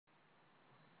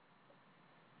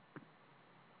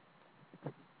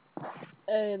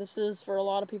Hey, this is for a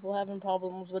lot of people having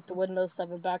problems with the Windows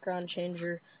 7 background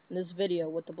changer in this video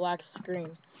with the black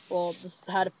screen. Well, this is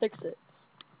how to fix it.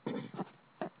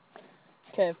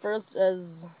 Okay, first,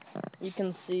 as you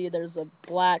can see, there's a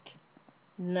black,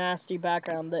 nasty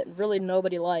background that really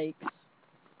nobody likes.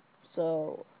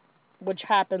 So, which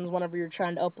happens whenever you're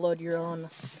trying to upload your own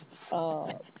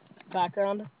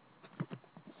background.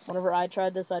 Whenever I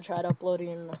tried this, I tried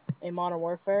uploading a Modern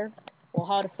Warfare. Well,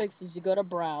 how to fix this, you go to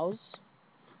Browse.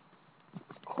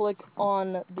 Click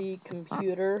on the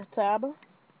computer tab,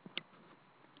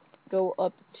 go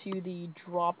up to the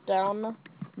drop down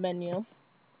menu,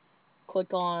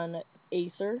 click on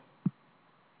Acer,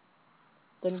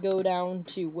 then go down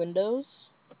to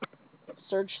Windows,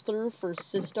 search through for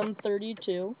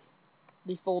System32,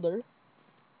 the folder,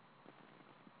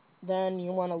 then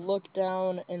you want to look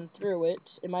down and through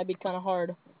it. It might be kind of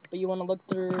hard, but you want to look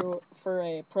through for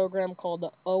a program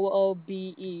called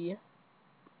OOBE,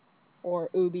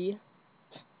 or UBI.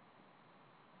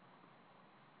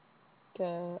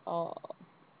 Okay,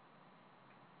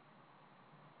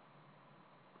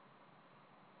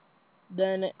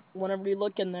 then whenever you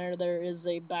look in there, there is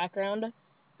a background,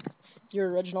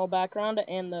 your original background,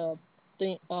 and the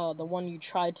one you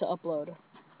tried to upload,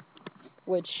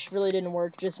 which really didn't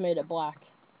work, just made it black.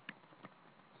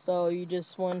 So you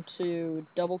just want to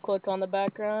double click on the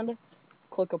background,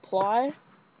 click apply,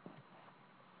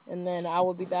 and then I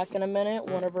will be back in a minute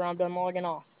whenever I'm done logging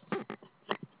off.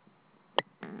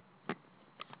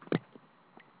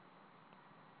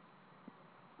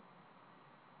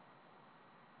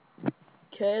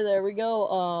 Okay, there we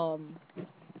go.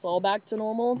 It's all back to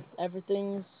normal.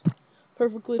 Everything's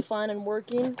perfectly fine and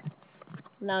working.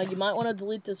 Now, you might want to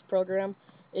delete this program.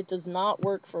 It does not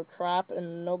work for crap,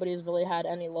 and nobody's really had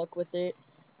any luck with it.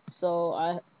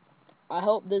 So, I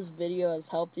hope this video has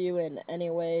helped you in any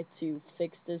way to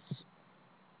fix this,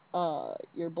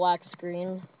 your black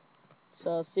screen.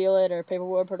 So, see you later.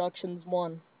 Paperboy Productions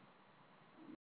 1.